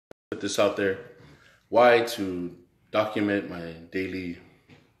Put this out there. Why? To document my daily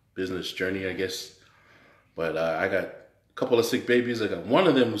business journey, I guess. But I got a couple of sick babies. I got one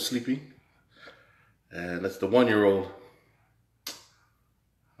of them who's sleepy, and that's the 1-year-old.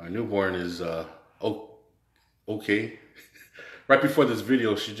 Our newborn is okay. Right before this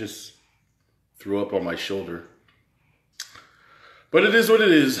video, she just threw up on my shoulder. But it is what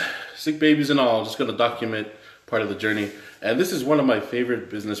it is. Sick babies and all. I'm just going to document part of the journey. And this is one of my favorite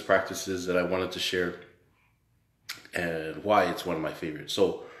business practices that I wanted to share, and why it's one of my favorites.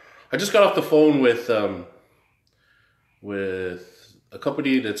 So I just got off the phone with a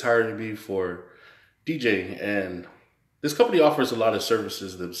company that's hiring me for DJing, and this company offers a lot of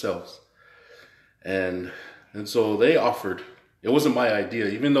services themselves. And so they offered, it wasn't my idea,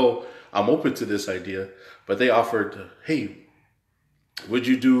 even though I'm open to this idea, but they offered, hey, would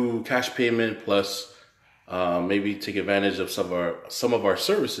you do cash payment plus maybe take advantage of some of our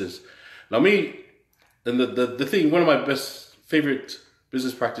services? Now me, and the thing, one of my favorite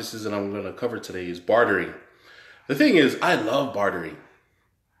business practices that I'm going to cover today is bartering. The thing is, I love bartering.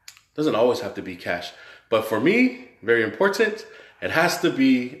 It doesn't always have to be cash, but for me, very important. It has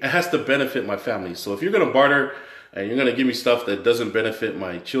to benefit my family. So if you're going to barter and you're going to give me stuff that doesn't benefit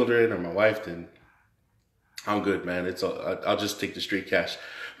my children or my wife, then I'm good, man. I'll just take the straight cash.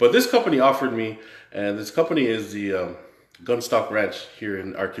 But this company offered me, and this company is the Gunstock Ranch here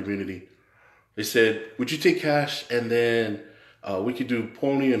in our community. They said, would you take cash, and then we could do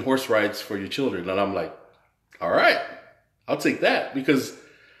pony and horse rides for your children? And I'm like, all right, I'll take that, because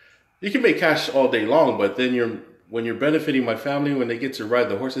you can make cash all day long, but then when you're benefiting my family, when they get to ride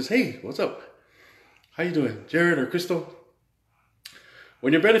the horses, hey, what's up? How you doing, Jared or Crystal?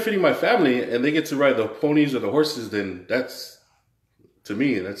 When you're benefiting my family and they get to ride the ponies or the horses, then to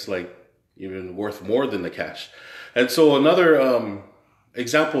me, that's like even worth more than the cash. And so another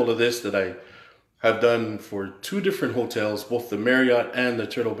example of this that I have done for 2 different hotels, both the Marriott and the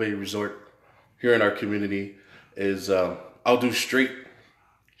Turtle Bay Resort here in our community, is I'll do straight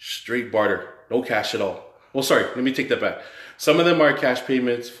barter, no cash at all. Well, sorry, let me take that back. Some of them are cash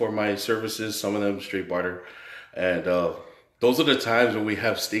payments for my services, some of them straight barter. And those are the times when we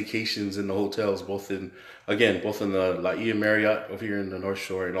have staycations in the hotels, both in the La Ia Marriott over here in the North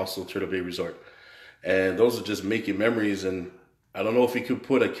Shore and also Turtle Bay Resort. And those are just making memories. And I don't know if we could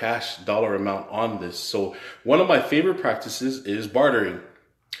put a cash dollar amount on this. So one of my favorite practices is bartering.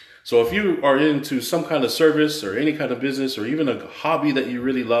 So if you are into some kind of service or any kind of business or even a hobby that you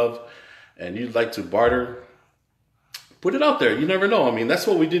really love and you'd like to barter, put it out there. You never know. I mean, that's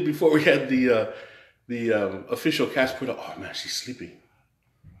what we did before we had the official cash put up. Oh man, she's sleeping.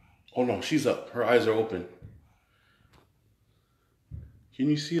 Oh no, she's up. Her eyes are open. Can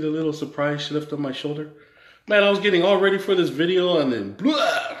you see the little surprise she left on my shoulder? Man, I was getting all ready for this video and then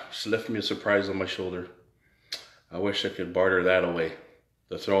blah, she left me a surprise on my shoulder. I wish I could barter that away.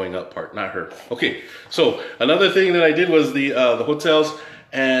 The throwing up part, not her. Okay, so another thing that I did was the hotels,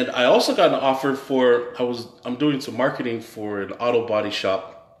 and I also got an offer for, I'm doing some marketing for an auto body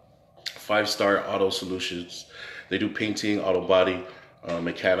shop. 5-Star Auto Solutions. They do painting, auto body,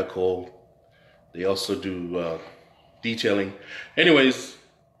 mechanical. They also do detailing. Anyways,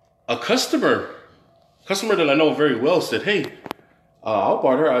 a customer that I know very well said, hey, I'll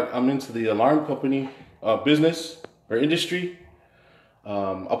barter. I'm into the alarm company business or industry.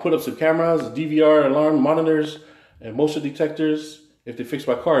 I'll put up some cameras, DVR, alarm monitors, and motion detectors if they fix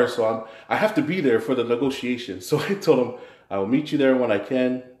my car. So I have to be there for the negotiation. So I told them I will meet you there when I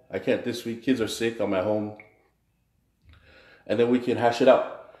can. I can't this week. Kids are sick. I'm at home. And then we can hash it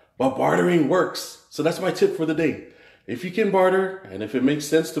out. But bartering works. So that's my tip for the day. If you can barter, and if it makes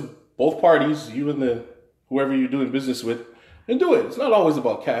sense to both parties, you and whoever you're doing business with, then do it. It's not always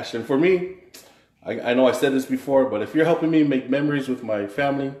about cash. And for me, I know I said this before, but if you're helping me make memories with my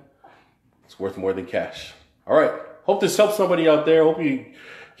family, it's worth more than cash. All right. Hope this helps somebody out there. Hope you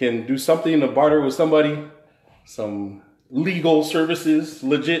can do something to barter with somebody. Some legal services,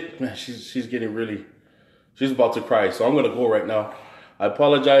 legit. Man, she's about to cry. So I'm going to go right now. I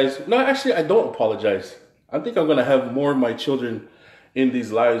apologize. No, actually, I don't apologize. I think I'm going to have more of my children in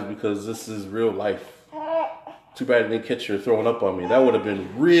these lives because this is real life. Too bad I didn't catch her throwing up on me. That would have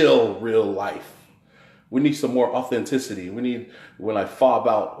been real life. We need some more authenticity. We need when I fob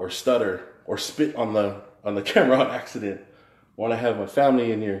out or stutter or spit on the camera on accident. I want to have my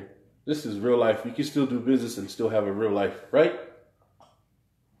family in here. This is real life. You can still do business and still have a real life, right?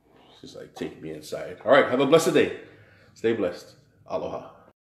 She's like, take me inside. All right, have a blessed day. Stay blessed. Aloha.